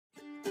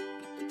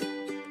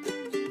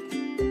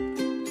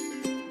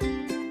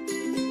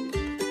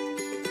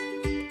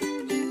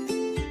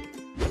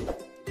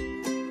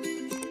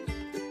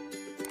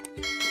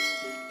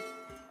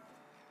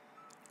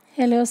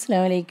Hello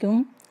അസ്സലാമു അലൈക്കും.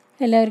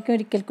 എല്ലാവർക്കും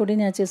ഒരിക്കൽ കൂടി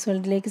നാച്ചോസ്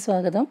വേൾഡിലേക്ക്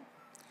സ്വാഗതം.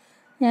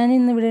 ഞാൻ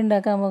ഇന്നിവിടെ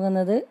ഉണ്ടാക്കാൻ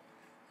പോകുന്നത്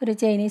ഒരു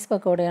ചൈനീസ്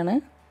പക്കോടയാണ്.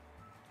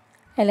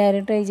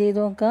 എല്ലാവരും ട്രൈ ചെയ്ത്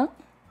നോക്കാം,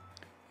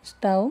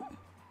 ഇഷ്ടമാവും.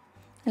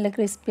 നല്ല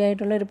ക്രിസ്പി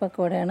ആയിട്ടുള്ളൊരു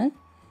പക്കോടയാണ്.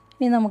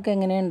 ഇനി നമുക്ക്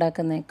എങ്ങനെ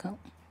ഉണ്ടാക്കുന്നേക്കാം.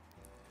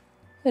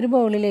 ഒരു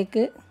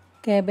ബൗളിലേക്ക്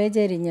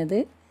കാബേജ് അരിഞ്ഞത്,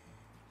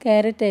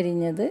 ക്യാരറ്റ്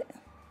അരിഞ്ഞത്,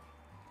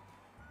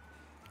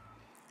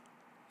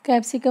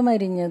 ക്യാപ്സിക്കം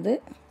അരിഞ്ഞത്,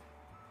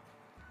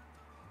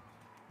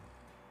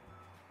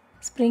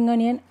 സ്പ്രിംഗ്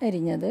ഓണിയൻ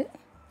അരിഞ്ഞത്,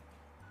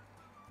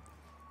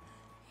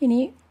 ഇനി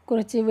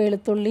കുറച്ച്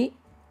വെളുത്തുള്ളി,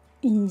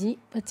 ഇഞ്ചി,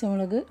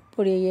 പച്ചമുളക്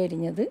പൊടിയായി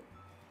അരിഞ്ഞത്,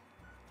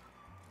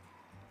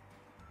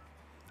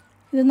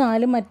 ഇത്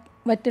 4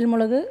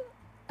 വറ്റൽമുളക്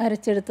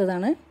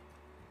അരച്ചെടുത്തതാണ്.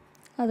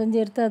 അതും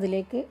ചേർത്ത്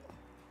അതിലേക്ക്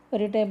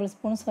 1 table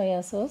spoon soya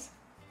sauce,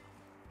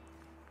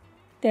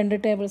 2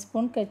 table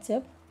spoon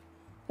ketchup,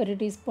 1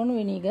 teaspoon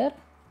vinegar,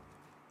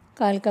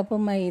 1/4 cup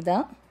മൈദ,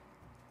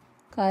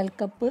 1/4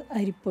 കപ്പ്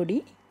അരിപ്പൊടി,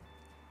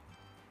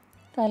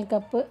 1/4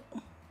 കപ്പ്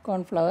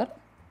കോൺഫ്ലവർ,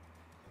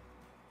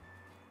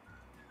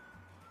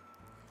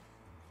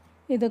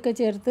 ഇതൊക്കെ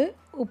ചേർത്ത്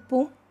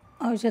ഉപ്പും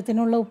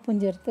ആവശ്യത്തിനുള്ള ഉപ്പും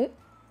ചേർത്ത്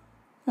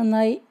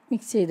നന്നായി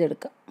മിക്സ്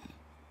ചെയ്തെടുക്കാം.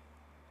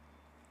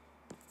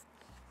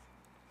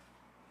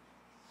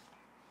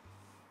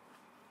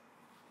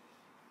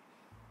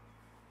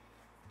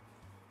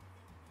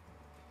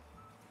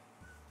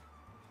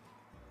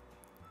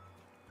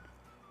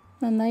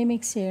 നന്നായി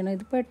മിക്സ് ചെയ്യണം.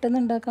 ഇത്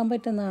പെട്ടെന്ന് ഉണ്ടാക്കാൻ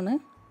പറ്റുന്നതാണ്.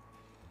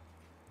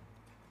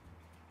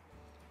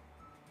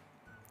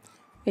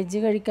 വെജ്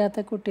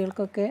കഴിക്കാത്ത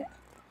കുട്ടികൾക്കൊക്കെ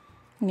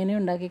ഇങ്ങനെ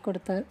ഉണ്ടാക്കി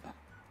കൊടുത്താൽ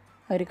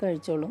അവർ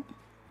കഴിച്ചോളും.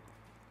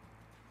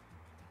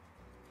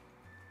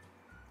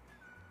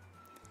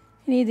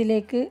 ഇനി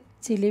ഇതിലേക്ക്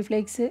ചില്ലി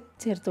ഫ്ലേക്സ്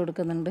ചേർത്ത്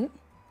കൊടുക്കുന്നുണ്ട്.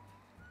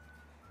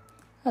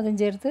 അതും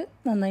ചേർത്ത്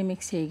നന്നായി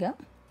മിക്സ് ചെയ്യുക.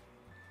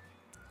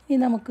 ഇനി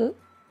നമുക്ക്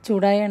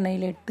ചൂടായ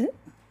എണ്ണയിലിട്ട്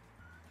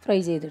ഫ്രൈ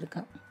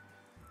ചെയ്തെടുക്കാം.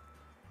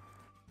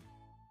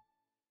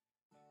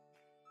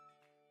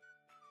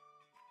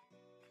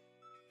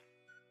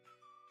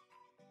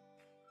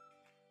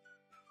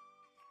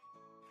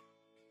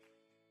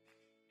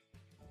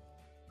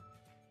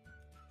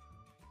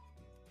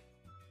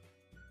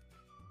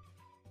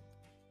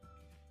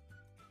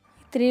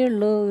 ഇത്രയേ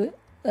ഉള്ളൂ.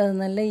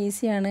 നല്ല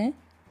ഈസിയാണ്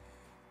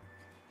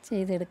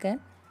ചെയ്തെടുക്കാൻ.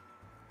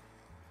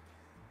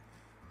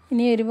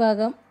 ഇനി ഒരു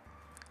ഭാഗം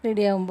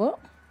റെഡിയാകുമ്പോൾ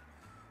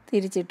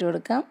തിരിച്ചിട്ട്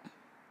കൊടുക്കാം.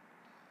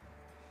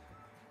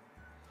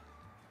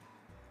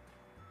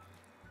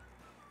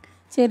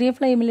 ചെറിയ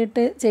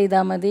ഫ്ലെയിമിലിട്ട്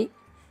ചെയ്താൽ മതി,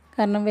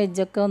 കാരണം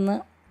വെജൊക്കെ ഒന്ന്,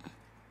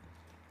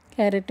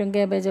 ക്യാരറ്റും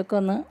കാബേജൊക്കെ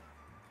ഒന്ന്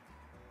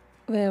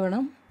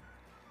വേവണം.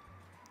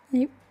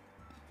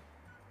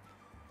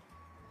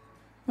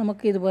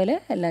 നമുക്കിതുപോലെ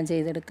എല്ലാം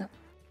ചെയ്തെടുക്കാം.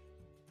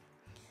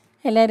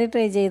 എല്ലാവരും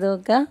ട്രൈ ചെയ്ത്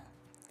നോക്കുക.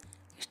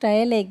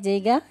 ഇഷ്ടമായ ലൈക്ക്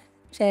ചെയ്യുക,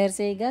 ഷെയർ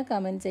ചെയ്യുക,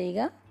 കമൻറ്റ്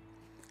ചെയ്യുക.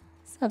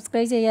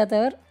 സബ്സ്ക്രൈബ്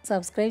ചെയ്യാത്തവർ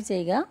സബ്സ്ക്രൈബ്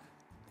ചെയ്യുക.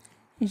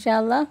 ഇൻഷാ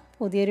അല്ലാഹ്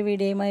പുതിയൊരു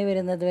വീഡിയോയുമായി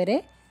വരുന്നത് വരെ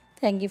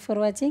താങ്ക് യു ഫോർ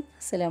വാച്ചിങ്.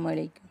 അസ്സലാമു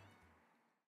അലൈക്കും.